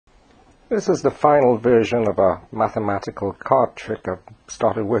This is the final version of a mathematical card trick I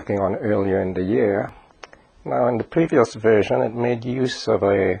started working on earlier in the year. Now, in the previous version, it made use of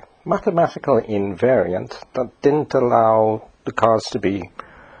a mathematical invariant that didn't allow the cards to be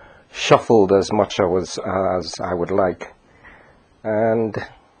shuffled as much as I would like. And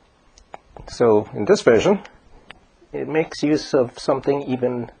so, in this version, it makes use of something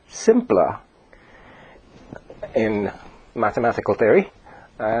even simpler in mathematical theory,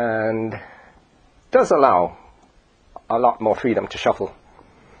 and does allow a lot more freedom to shuffle.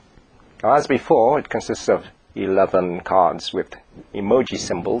 Now, as before, it consists of 11 cards with emoji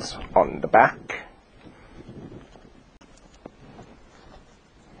symbols on the back.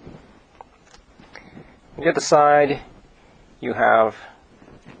 On the other side, you have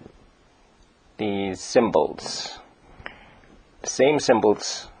these symbols. The same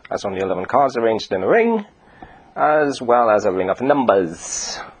symbols as on the 11 cards arranged in a ring, as well as a ring of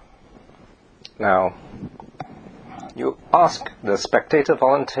numbers. Now, you ask the spectator,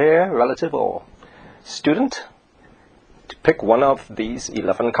 volunteer, relative, or student to pick one of these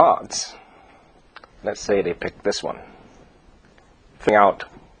 11 cards. Let's say they pick this one. Figuring out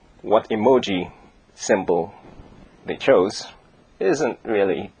what emoji symbol they chose isn't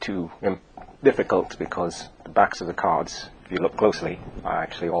really too difficult, because the backs of the cards, if you look closely, are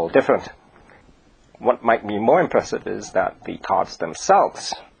actually all different. What might be more impressive is that the cards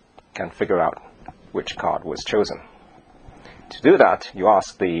themselves can figure out which card was chosen. To do that, you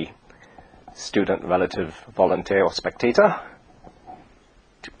ask the student, relative, volunteer, or spectator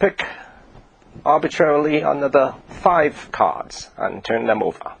to pick arbitrarily another 5 cards and turn them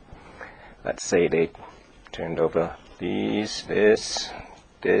over. Let's say they turned over these, this.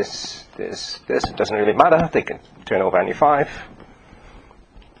 It doesn't really matter. They can turn over any 5.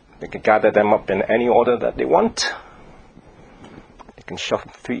 They can gather them up in any order that they want. They can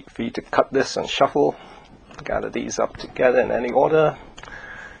shuffle, free to cut this and shuffle. Gather these up together in any order.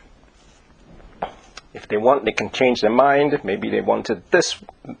 If they want, they can change their mind. Maybe they wanted this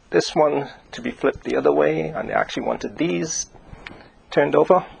one to be flipped the other way, and they actually wanted these turned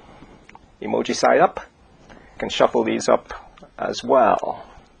over, emoji side up. Can shuffle these up as well.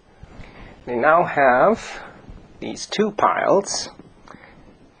 They now have these 2 piles.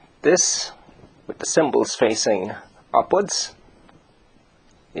 This, with the symbols facing upwards,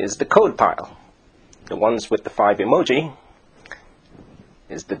 is the code pile. The ones with the 5 emoji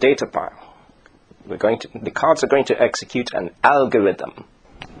is the data pile. The cards are going to execute an algorithm,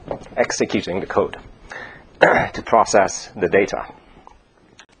 executing the code to process the data.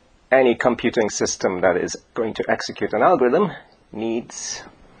 Any computing system that is going to execute an algorithm needs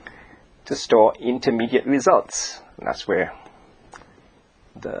to store intermediate results. And that's where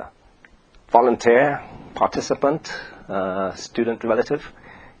the volunteer, participant, student, relative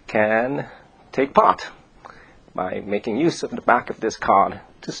can take part by making use of the back of this card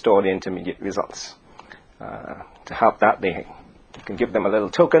to store the intermediate results. To help that, you can give them a little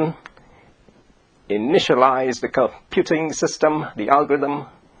token, initialize the computing system, the algorithm,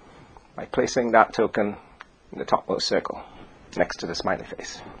 by placing that token in the topmost circle next to the smiley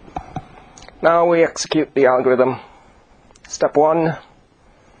face. Now we execute the algorithm. Step 1.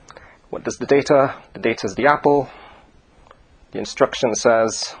 What does the data? The data is the apple. The instruction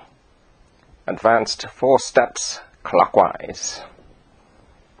says advanced 4 steps clockwise.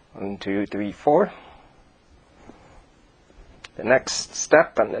 1, 2, 3, 4. The next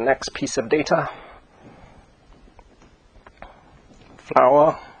step and the next piece of data.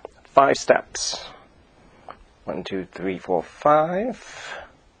 Flower, 5 steps. 1, 2, 3, 4, 5.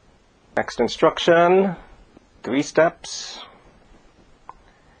 Next instruction, 3 steps.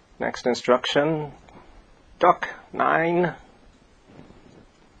 Next instruction, duck, 9.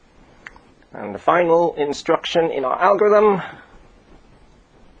 And the final instruction in our algorithm,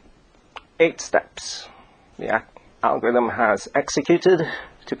 8 steps. The algorithm has executed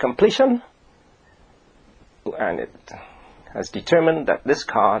to completion, and it has determined that this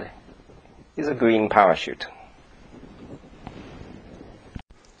card is a green parachute.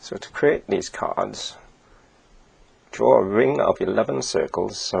 So to create these cards, draw a ring of 11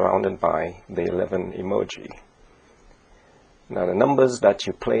 circles surrounded by the 11 emoji. Now the numbers that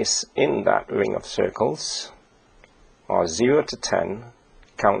you place in that ring of circles are 0 to 10,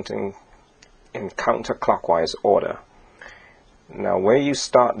 counting in counterclockwise order. Now where you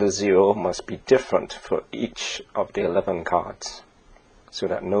start the 0 must be different for each of the 11 cards, so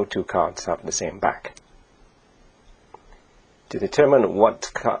that no 2 cards have the same back. To determine what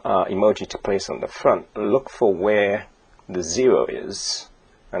emoji to place on the front, look for where the 0 is,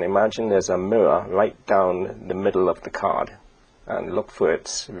 and imagine there's a mirror right down the middle of the card, and look for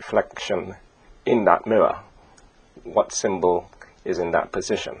its reflection in that mirror. What symbol is in that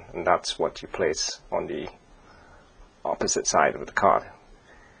position, and that's what you place on the opposite side of the card.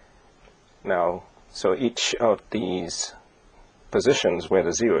 Now, so each of these positions where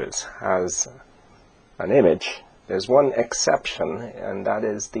the 0 is has an image. There's one exception, and that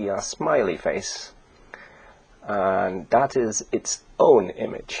is the smiley face, and that is its own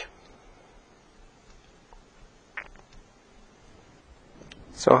image.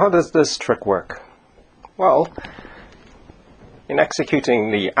 So how does this trick work? Well, in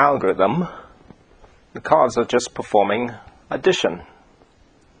executing the algorithm, the cards are just performing addition.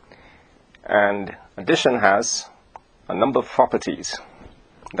 And addition has a number of properties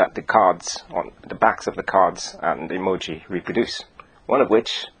that the cards, on the backs of the cards and the emoji reproduce. One of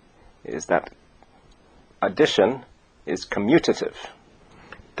which is that addition is commutative.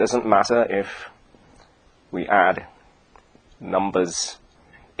 It doesn't matter if we add numbers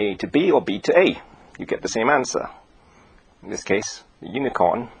A to B or B to A, you get the same answer. In this case, the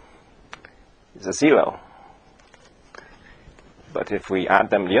unicorn is a 0. But if we add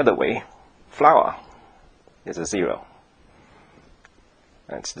them the other way, flower is a 0.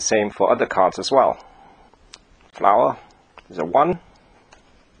 And it's the same for other cards as well. Flower is a 1.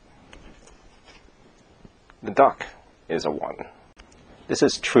 The duck is a 1. This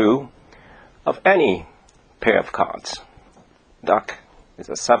is true of any pair of cards. Duck is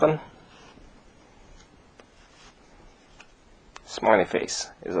a 7. Smiley face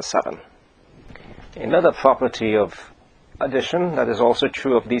is a 7. Another property of addition that is also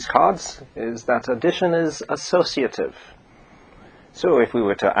true of these cards is that addition is associative. So if we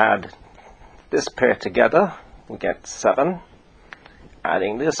were to add this pair together, we get 7.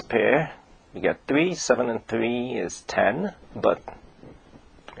 Adding this pair, we get 3. 7 and 3 is 10. But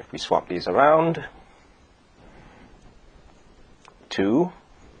if we swap these around, 2,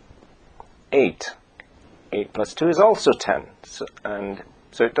 8. 8 plus 2 is also 10. So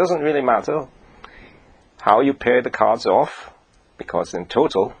it doesn't really matter how you pair the cards off, because in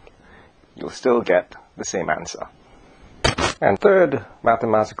total, you'll still get the same answer. And third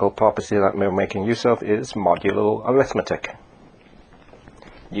mathematical property that we're making use of is modulo arithmetic.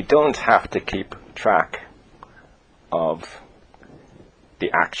 You don't have to keep track of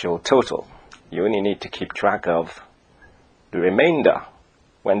the actual total. You only need to keep track of the remainder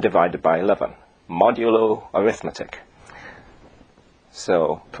when divided by 11. Modulo arithmetic.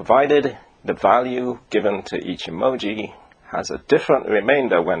 So, provided the value given to each emoji has a different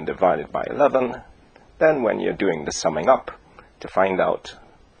remainder when divided by 11, then when you're doing the summing up to find out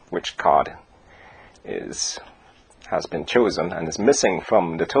which card has been chosen and is missing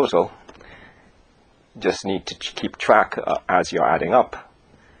from the total, you just need to keep track as you're adding up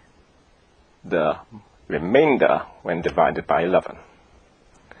the remainder when divided by 11.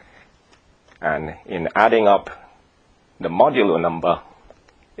 And in adding up the modulo number,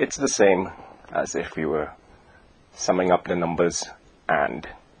 it's the same as if we were summing up the numbers and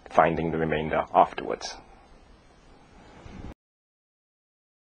finding the remainder afterwards.